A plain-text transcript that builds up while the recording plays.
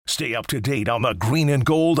Stay up to date on the Green and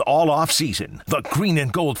Gold all off-season. The Green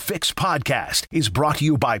and Gold Fix podcast is brought to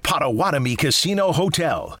you by Potawatomi Casino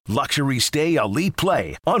Hotel. Luxury stay, elite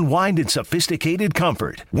play, unwind in sophisticated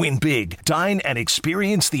comfort. Win big, dine, and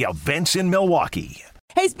experience the events in Milwaukee.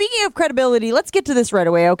 Hey, speaking of credibility, let's get to this right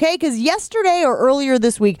away, okay? Because yesterday or earlier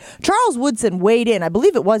this week, Charles Woodson weighed in. I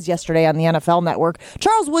believe it was yesterday on the NFL Network.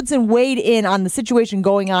 Charles Woodson weighed in on the situation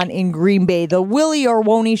going on in Green Bay. The will he or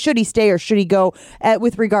won't he, should he stay or should he go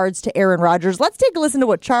with regards to Aaron Rodgers. Let's take a listen to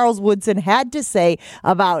what Charles Woodson had to say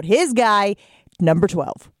about his guy, number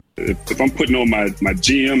 12. If I'm putting on my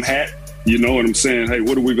GM hat, you know what I'm saying? Hey,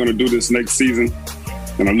 what are we going to do this next season?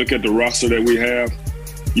 And I look at the roster that we have.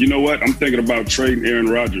 You know what? I'm thinking about trading Aaron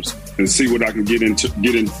Rodgers and see what I can get in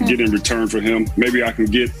return for him. Maybe I can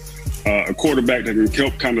get a quarterback that can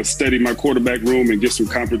help kind of steady my quarterback room and get some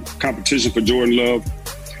competition for Jordan Love.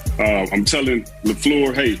 I'm telling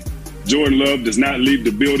LaFleur, hey, Jordan Love does not leave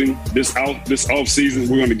the building this offseason.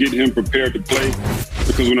 We're going to get him prepared to play,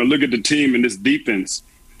 because when I look at the team and this defense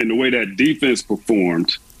and the way that defense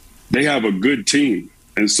performed, they have a good team.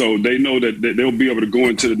 And so they know that they'll be able to go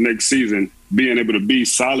into the next season being able to be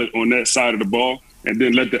solid on that side of the ball and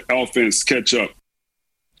then let the offense catch up.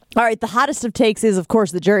 All right, the hottest of takes is, of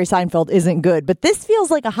course, that Jerry Seinfeld isn't good. But this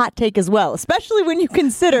feels like a hot take as well, especially when you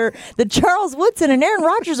consider that Charles Woodson and Aaron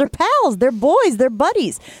Rodgers are pals. They're boys. They're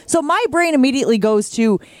buddies. So my brain immediately goes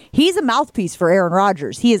to, he's a mouthpiece for Aaron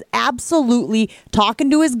Rodgers. He is absolutely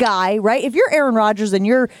talking to his guy, right? If you're Aaron Rodgers and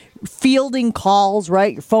you're fielding calls,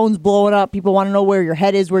 right, your phone's blowing up, people want to know where your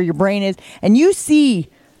head is, where your brain is, and you see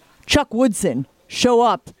Chuck Woodson show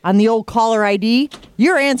up on the old caller ID,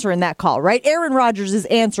 you're answering that call, right? Aaron Rodgers is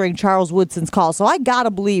answering Charles Woodson's call. So I got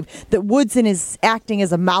to believe that Woodson is acting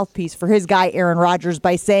as a mouthpiece for his guy, Aaron Rodgers,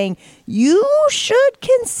 by saying, you should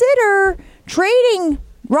consider trading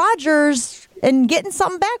Rodgers and getting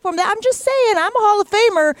something back from that. I'm just saying, I'm a Hall of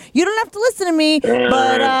Famer. You don't have to listen to me.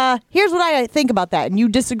 But here's what I think about that. And you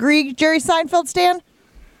disagree, Jerry Seinfeld, Stan?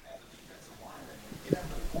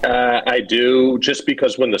 I do, just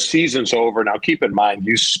because when the season's over, now keep in mind,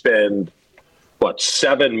 you spend,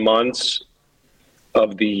 7 months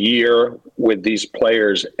of the year with these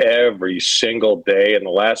players every single day. And the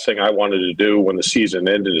last thing I wanted to do when the season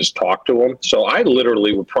ended is talk to them. So I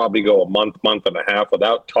literally would probably go a month and a half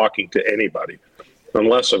without talking to anybody.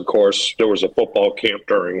 Unless, of course, there was a football camp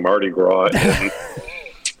during Mardi Gras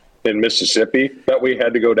in Mississippi that we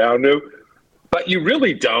had to go down to. But you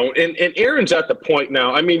really don't. And Aaron's at the point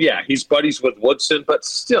now. I mean, yeah, he's buddies with Woodson, but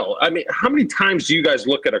still, I mean, how many times do you guys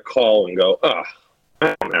look at a call and go, I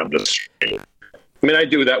don't have this. I mean, I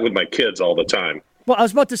do that with my kids all the time. Well, I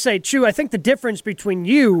was about to say, Chew, I think the difference between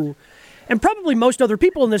you and probably most other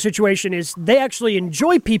people in this situation is they actually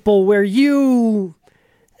enjoy people where you,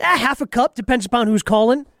 half a cup, depends upon who's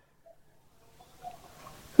calling.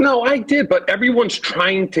 No, I did, but everyone's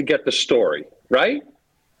trying to get the story, right?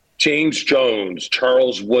 James Jones,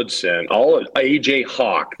 Charles Woodson, all A.J.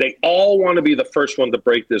 Hawk, they all want to be the first one to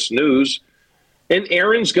break this news. And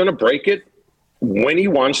Aaron's going to break it when he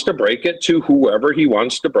wants to break it to whoever he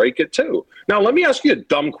wants to break it to. Now, let me ask you a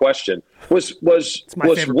dumb question. Was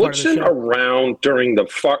Woodson around during the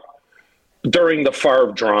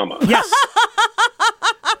Favre drama? Yes.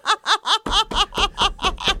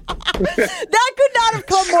 That could not have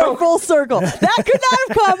come more full circle. That could not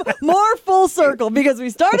have come more full circle, because we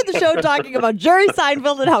started the show talking about Jerry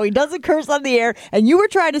Seinfeld and how he doesn't curse on the air, and you were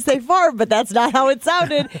trying to say Favre, but that's not how it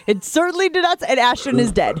sounded. It certainly did not. And Ashton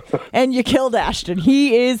is dead, and you killed Ashton.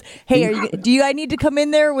 He is. Hey, I need to come in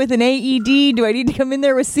there with an AED? Do I need to come in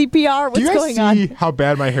there with CPR? What's going on? Do you guys see how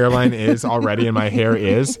bad my hairline is already, and my hair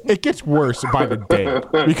is? It gets worse by the day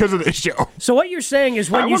because of this show. So what you're saying is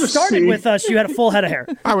when you started with us, you had a full head of hair.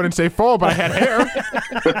 I wouldn't say full, but I had hair.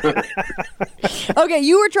 Okay,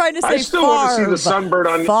 you were trying to say I still want to see the sunburn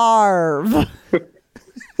on Favre.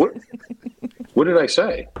 What did I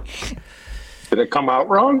say? Did it come out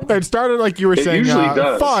wrong? It started like you were saying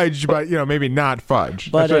does. fudge, but maybe not fudge.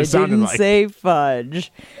 But I didn't say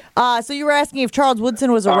fudge. So you were asking if Charles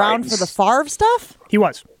Woodson was around for the Favre stuff? He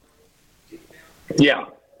was. Yeah.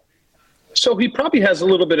 So he probably has a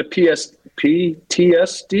little bit of PTSD,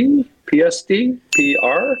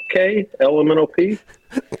 PRK,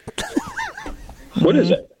 What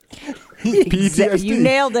is it? PTSD. You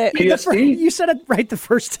nailed it. PSD? You said it right the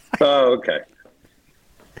first time. Oh, okay.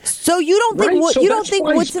 So you don't think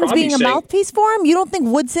Woodson's being a mouthpiece for him? You don't think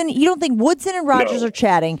Woodson and Rodgers are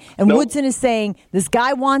chatting and Woodson is saying this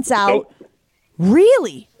guy wants out?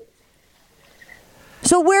 Really?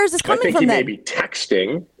 So where is this coming from then? I think he may be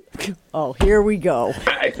texting. Oh, here we go.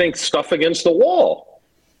 I think stuff against the wall.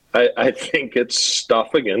 I think it's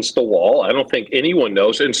stuff against the wall. I don't think anyone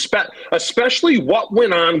knows, and especially what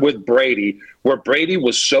went on with Brady, where Brady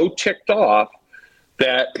was so ticked off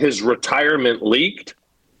that his retirement leaked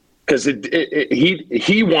because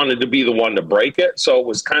he wanted to be the one to break it, so it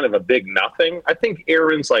was kind of a big nothing. I think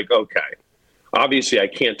Aaron's like, okay, obviously I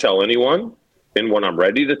can't tell anyone, and when I'm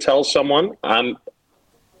ready to tell someone, I'll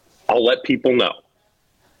let people know.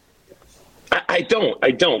 I don't.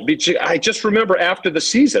 I just remember after the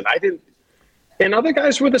season, I didn't. And other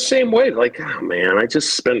guys were the same way. Like, oh, man, I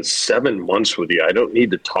just spent 7 months with you. I don't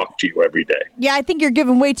need to talk to you every day. Yeah, I think you're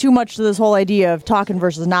giving way too much to this whole idea of talking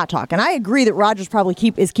versus not talking. I agree that Rodgers probably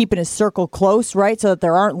is keeping his circle close, right, so that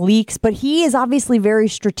there aren't leaks. But he is obviously very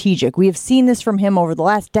strategic. We have seen this from him over the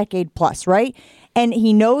last decade plus, right? And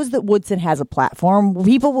he knows that Woodson has a platform.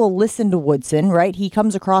 People will listen to Woodson, right? He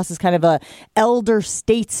comes across as kind of a elder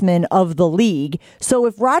statesman of the league. So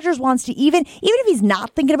if Rodgers wants to, even if he's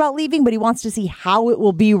not thinking about leaving, but he wants to see how it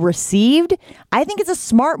will be received, I think it's a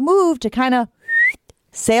smart move to kind of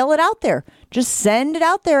sail it out there. Just send it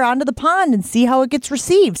out there onto the pond and see how it gets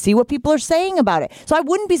received. See what people are saying about it. So I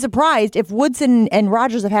wouldn't be surprised if Woodson and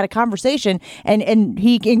Rodgers have had a conversation and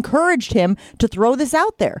he encouraged him to throw this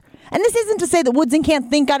out there. And this isn't to say that Woodson can't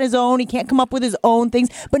think on his own. He can't come up with his own things.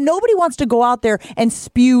 But nobody wants to go out there and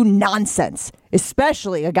spew nonsense,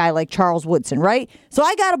 especially a guy like Charles Woodson, right? So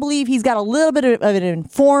I got to believe he's got a little bit of an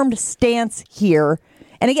informed stance here.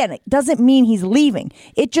 And again, it doesn't mean he's leaving.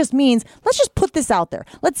 It just means, let's just put this out there.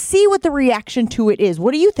 Let's see what the reaction to it is.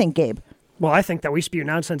 What do you think, Gabe? Well, I think that we spew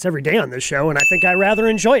nonsense every day on this show, and I think I rather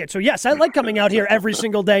enjoy it. So, yes, I like coming out here every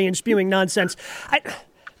single day and spewing nonsense.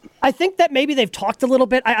 I think that maybe they've talked a little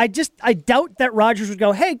bit. I doubt that Rodgers would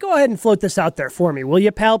go, hey, go ahead and float this out there for me, will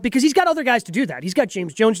you, pal? Because he's got other guys to do that. He's got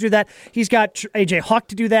James Jones to do that. He's got A.J. Hawk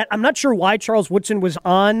to do that. I'm not sure why Charles Woodson was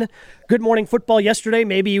on Good Morning Football yesterday.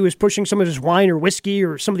 Maybe he was pushing some of his wine or whiskey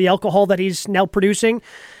or some of the alcohol that he's now producing.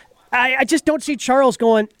 I just don't see Charles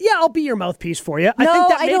going, yeah, I'll be your mouthpiece for you. I think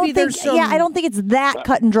that maybe there's some... Yeah, I don't think it's that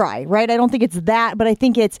cut and dry, right? I don't think it's that, but I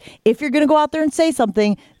think it's, if you're going to go out there and say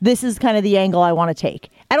something, this is kind of the angle I want to take.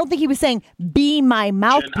 I don't think he was saying, be my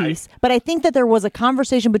mouthpiece, but I think that there was a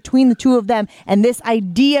conversation between the two of them, and this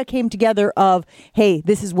idea came together of, hey,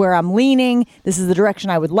 this is where I'm leaning, this is the direction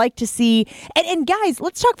I would like to see. And guys,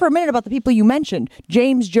 let's talk for a minute about the people you mentioned,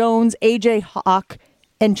 James Jones, A.J. Hawk,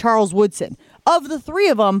 and Charles Woodson. Of the three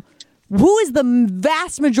of them, who is the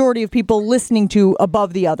vast majority of people listening to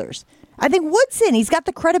above the others? I think Woodson. He's got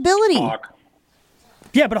the credibility. Hawk.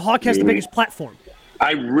 Yeah, but Hawk has the biggest platform.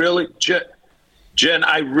 Jen,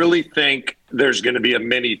 I really think there's going to be a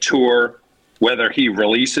mini tour, whether he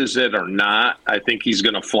releases it or not. I think he's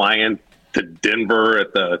going to fly into Denver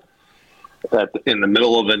in the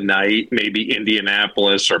middle of the night, maybe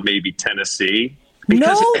Indianapolis or maybe Tennessee.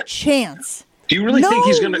 No chance. Do you really think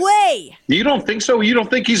he's going to? No way. You don't think so? You don't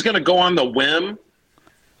think he's going to go on the whim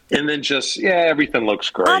and then everything looks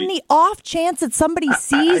great? On the off chance that somebody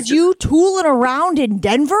sees you tooling around in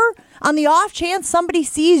Denver? On the off chance somebody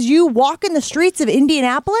sees you walking the streets of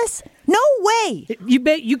Indianapolis? No way.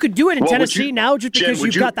 You could do it in Tennessee now just because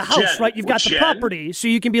you've got the house, right? You've got the property. So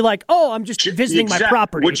you can be like, oh, I'm just visiting my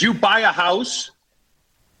property. Would you buy a house?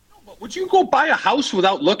 Would you go buy a house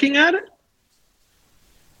without looking at it?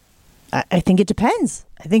 I think it depends.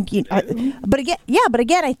 I think, but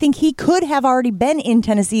again, I think he could have already been in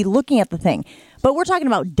Tennessee looking at the thing. But we're talking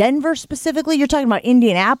about Denver specifically. You're talking about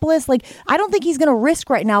Indianapolis. Like, I don't think he's going to risk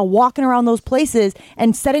right now walking around those places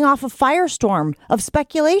and setting off a firestorm of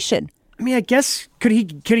speculation. I mean, I guess could he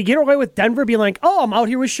get away with Denver being like, oh, I'm out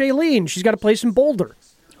here with Shailene. She's got a place in Boulder.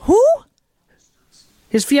 Who?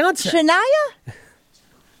 His fiance. Shania?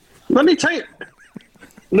 Let me tell you.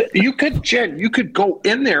 You could go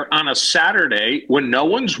in there on a Saturday when no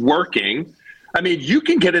one's working. I mean, you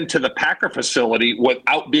can get into the Packer facility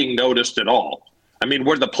without being noticed at all. I mean,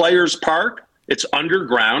 where the players park, it's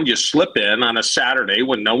underground. You slip in on a Saturday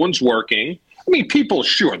when no one's working. I mean, people,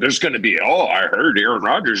 sure, there's going to be, I heard Aaron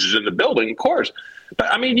Rodgers is in the building, of course.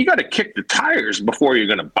 But, I mean, you got to kick the tires before you're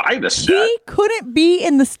going to buy the set. He couldn't be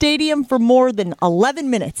in the stadium for more than 11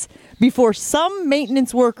 minutes before some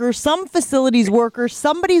maintenance worker, some facilities worker,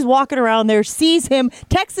 somebody's walking around there, sees him,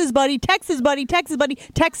 texts his buddy, text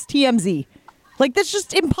TMZ. Like, that's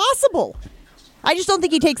just impossible. I just don't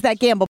think he takes that gamble.